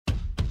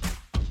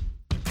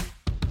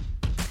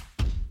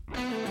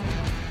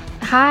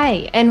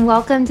Hi, and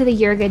welcome to the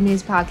Your Good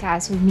News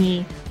podcast with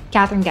me,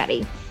 Catherine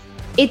Getty.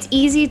 It's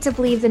easy to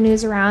believe the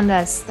news around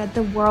us that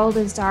the world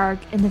is dark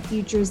and the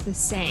future is the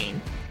same.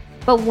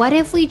 But what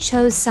if we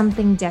chose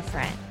something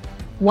different?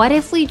 What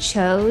if we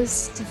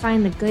chose to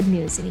find the good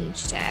news in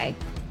each day?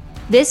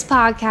 This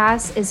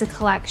podcast is a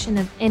collection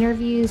of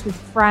interviews with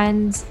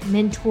friends,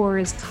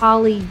 mentors,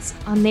 colleagues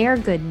on their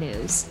good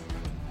news.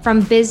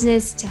 From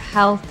business to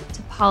health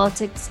to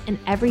politics and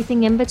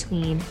everything in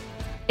between,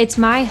 it's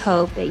my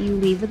hope that you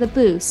leave with a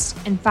boost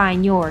and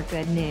find your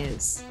good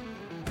news.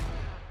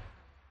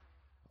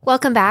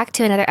 Welcome back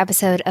to another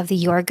episode of the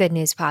Your Good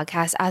News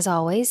podcast. As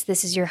always,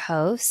 this is your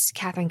host,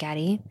 Catherine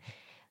Getty.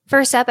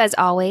 First up, as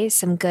always,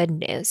 some good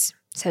news.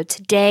 So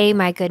today,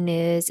 my good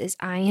news is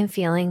I am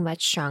feeling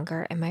much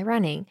stronger in my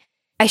running.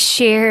 I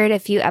shared a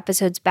few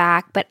episodes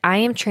back, but I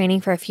am training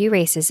for a few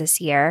races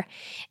this year,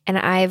 and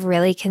I've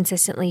really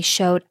consistently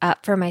showed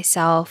up for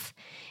myself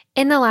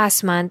in the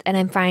last month, and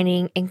I'm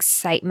finding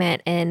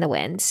excitement in the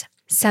wins.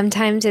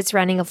 Sometimes it's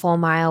running a full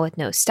mile with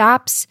no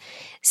stops.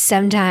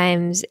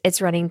 Sometimes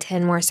it's running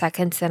 10 more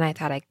seconds than I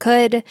thought I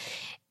could.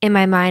 In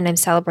my mind, I'm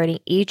celebrating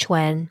each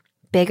win,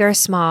 big or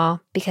small,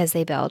 because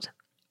they build.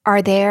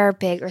 Are there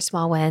big or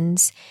small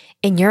wins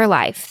in your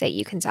life that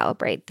you can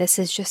celebrate? This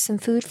is just some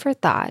food for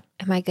thought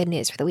and my good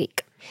news for the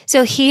week.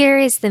 So here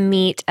is the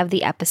meat of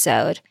the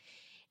episode.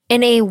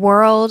 In a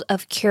world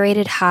of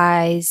curated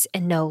highs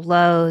and no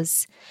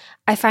lows,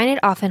 I find it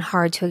often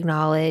hard to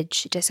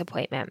acknowledge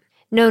disappointment.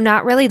 No,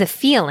 not really the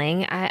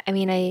feeling. I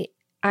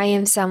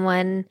am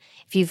someone,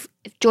 if you've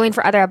joined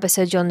for other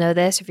episodes, you'll know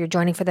this. If you're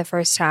joining for the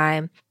first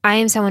time, I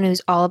am someone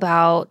who's all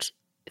about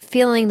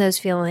feeling those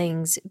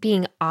feelings,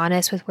 being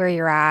honest with where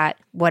you're at,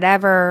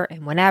 whatever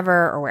and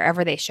whenever or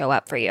wherever they show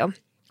up for you.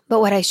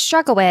 But what I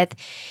struggle with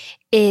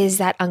is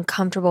that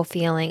uncomfortable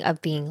feeling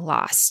of being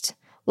lost.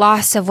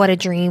 Lost of what a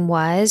dream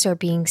was, or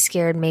being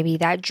scared maybe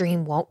that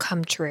dream won't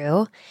come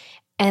true.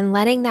 And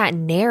letting that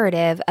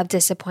narrative of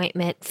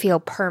disappointment feel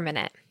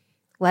permanent.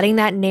 Letting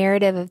that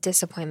narrative of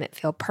disappointment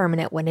feel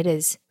permanent when it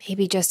is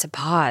maybe just a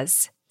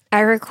pause. I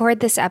record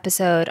this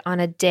episode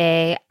on a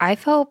day I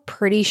felt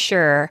pretty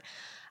sure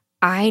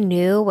I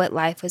knew what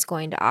life was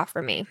going to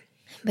offer me.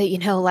 But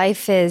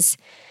life is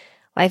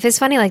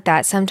funny like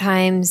that.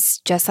 Sometimes,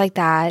 just like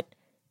that,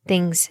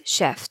 things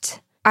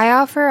shift. I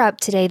offer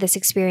up today this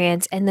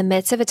experience in the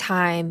midst of a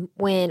time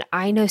when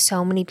I know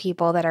so many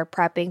people that are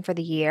prepping for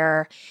the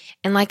year.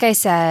 And like I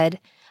said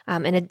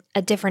in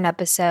a different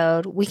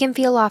episode, we can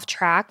feel off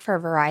track for a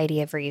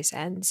variety of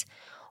reasons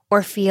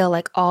or feel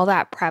like all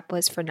that prep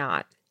was for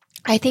naught.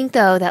 I think,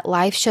 though, that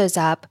life shows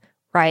up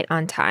right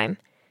on time.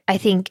 I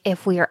think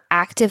if we are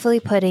actively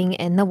putting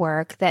in the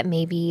work, that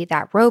maybe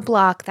that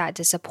roadblock, that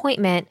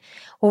disappointment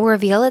will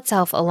reveal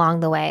itself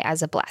along the way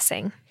as a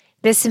blessing.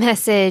 This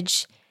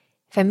message,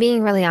 if I'm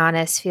being really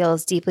honest,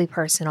 feels deeply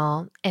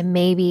personal, and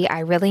maybe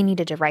I really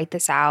needed to write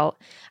this out.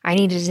 I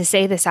needed to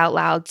say this out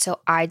loud so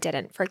I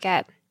didn't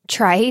forget.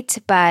 Trite,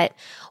 but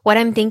what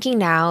I'm thinking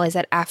now is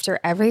that after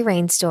every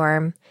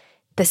rainstorm,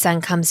 the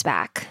sun comes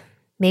back.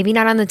 Maybe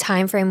not on the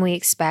time frame we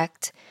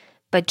expect,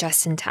 but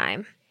just in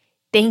time.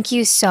 Thank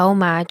you so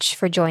much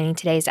for joining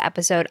today's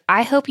episode.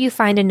 I hope you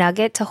find a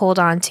nugget to hold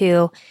on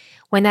to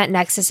when that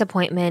next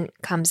disappointment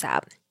comes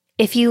up.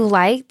 If you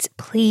liked,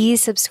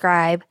 please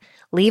subscribe.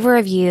 Leave a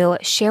review,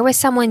 share with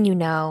someone you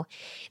know.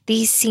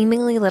 These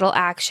seemingly little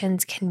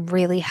actions can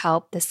really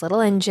help this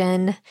little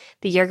engine,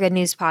 the Your Good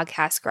News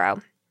podcast,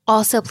 grow.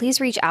 Also, please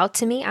reach out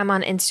to me. I'm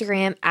on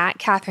Instagram at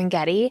Catherine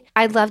Getty.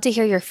 I'd love to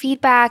hear your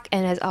feedback.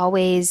 And as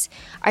always,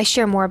 I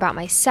share more about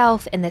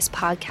myself in this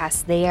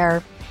podcast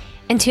there.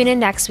 And tune in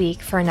next week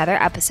for another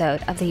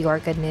episode of the Your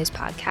Good News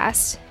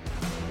podcast.